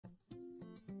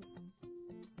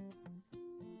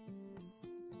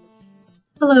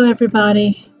Hello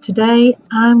everybody. Today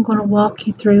I'm going to walk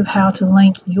you through how to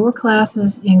link your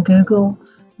classes in Google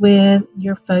with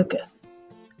your Focus,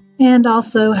 and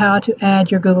also how to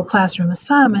add your Google Classroom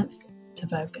assignments to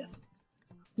Focus.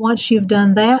 Once you've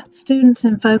done that, students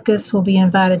in Focus will be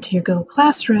invited to your Google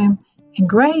Classroom, and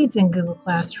grades in Google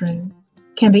Classroom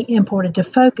can be imported to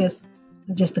Focus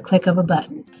with just the click of a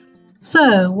button.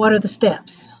 So what are the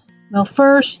steps? Well,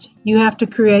 first you have to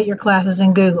create your classes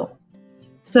in Google.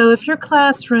 So if your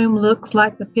classroom looks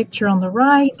like the picture on the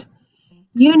right,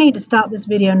 you need to stop this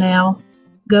video now,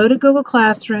 go to Google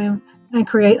Classroom, and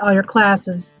create all your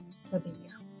classes for the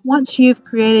year. Once you've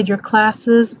created your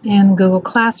classes in Google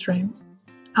Classroom,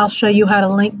 I'll show you how to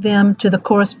link them to the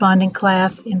corresponding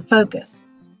class in Focus.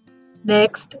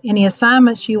 Next, any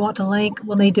assignments you want to link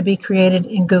will need to be created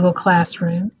in Google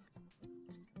Classroom,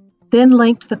 then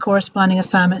link to the corresponding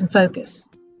assignment in Focus.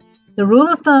 The rule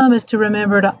of thumb is to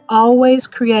remember to always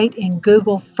create in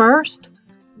Google first,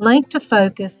 link to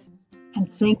Focus,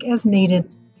 and sync as needed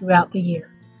throughout the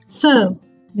year. So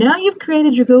now you've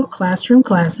created your Google Classroom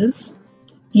classes,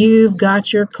 you've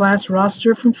got your class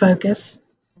roster from Focus,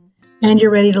 and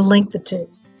you're ready to link the two.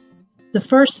 The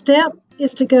first step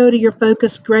is to go to your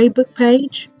Focus gradebook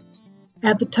page.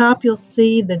 At the top you'll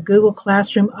see the Google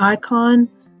Classroom icon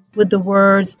with the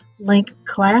words Link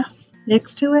Class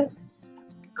next to it.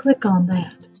 Click on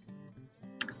that,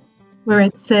 where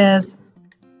it says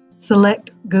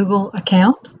Select Google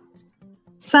Account.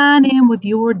 Sign in with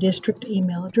your district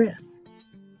email address.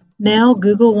 Now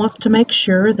Google wants to make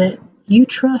sure that you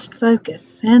trust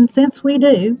Focus, and since we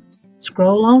do,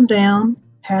 scroll on down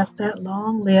past that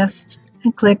long list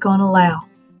and click on Allow.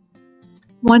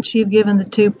 Once you've given the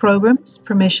two programs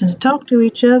permission to talk to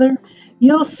each other,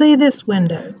 you'll see this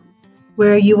window,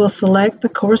 where you will select the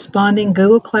corresponding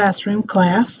Google Classroom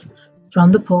class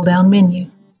from the pull-down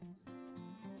menu.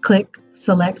 Click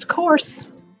Select Course,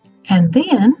 and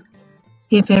then,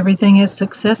 if everything is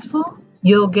successful,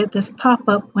 you'll get this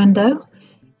pop-up window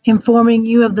informing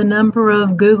you of the number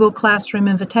of Google Classroom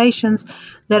invitations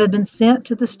that have been sent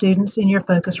to the students in your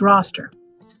Focus roster.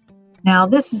 Now,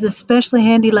 this is especially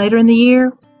handy later in the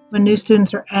year when new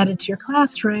students are added to your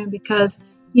classroom, because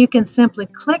you can simply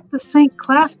click the Sync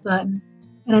Class button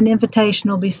and an invitation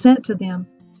will be sent to them,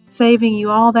 saving you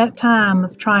all that time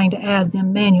of trying to add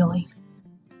them manually.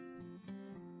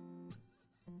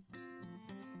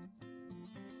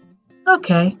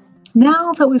 Okay,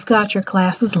 now that we've got your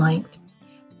classes linked,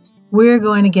 we're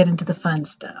going to get into the fun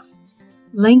stuff.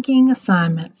 Linking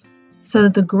assignments, so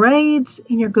the grades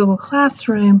in your Google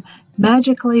Classroom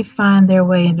magically find their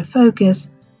way into Focus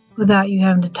without you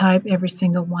having to type every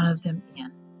single one of them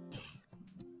in.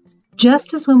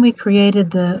 Just as when we created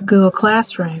the Google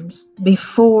Classrooms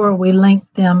before we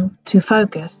linked them to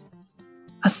Focus,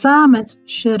 assignments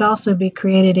should also be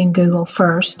created in Google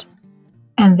first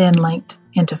and then linked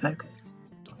into Focus.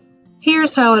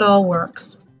 Here's how it all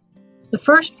works. The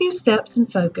first few steps in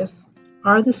Focus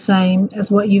are the same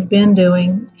as what you've been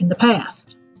doing in the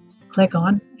past. Click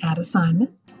on Add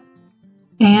Assignment,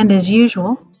 and as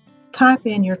usual, type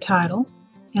in your title.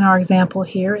 In our example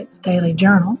here, it's Daily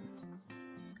Journal,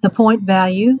 the point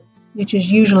value, which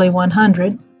is usually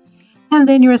 100, and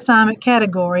then your assignment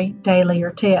category, daily or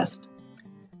test.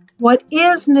 What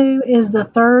is new is the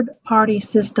third-party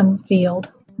system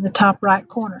field in the top right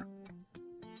corner.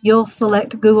 You'll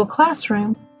select Google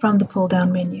Classroom from the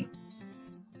pull-down menu.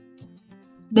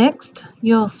 Next,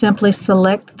 you'll simply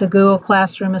select the Google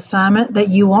Classroom assignment that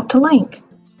you want to link.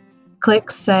 Click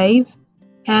Save,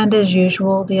 and as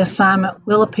usual, the assignment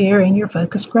will appear in your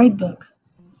Focus gradebook.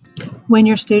 When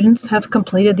your students have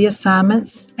completed the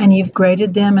assignments and you've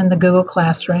graded them in the Google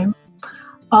Classroom,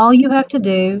 all you have to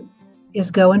do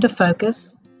is go into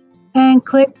Focus and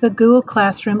click the Google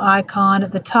Classroom icon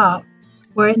at the top,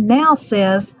 where it now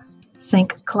says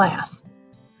Sync Class.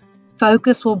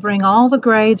 Focus will bring all the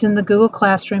grades in the Google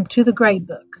Classroom to the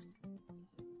gradebook.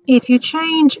 If you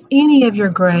change any of your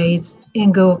grades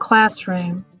in Google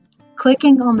Classroom,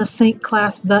 clicking on the Sync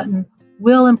Class button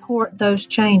will import those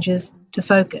changes to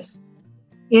Focus.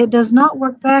 It does not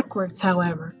work backwards,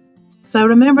 however, so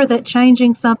remember that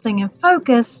changing something in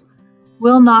Focus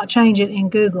will not change it in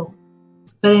Google,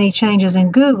 but any changes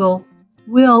in Google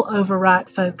will overwrite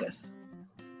Focus.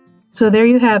 So there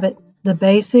you have it, the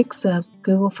basics of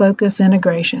Google Focus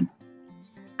integration.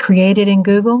 Create it in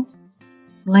Google,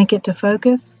 link it to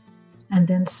Focus, and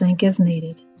then sync as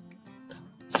needed.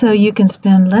 So you can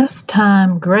spend less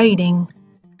time grading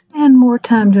and more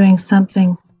time doing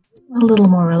something a little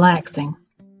more relaxing.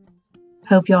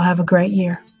 Hope y'all have a great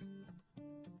year.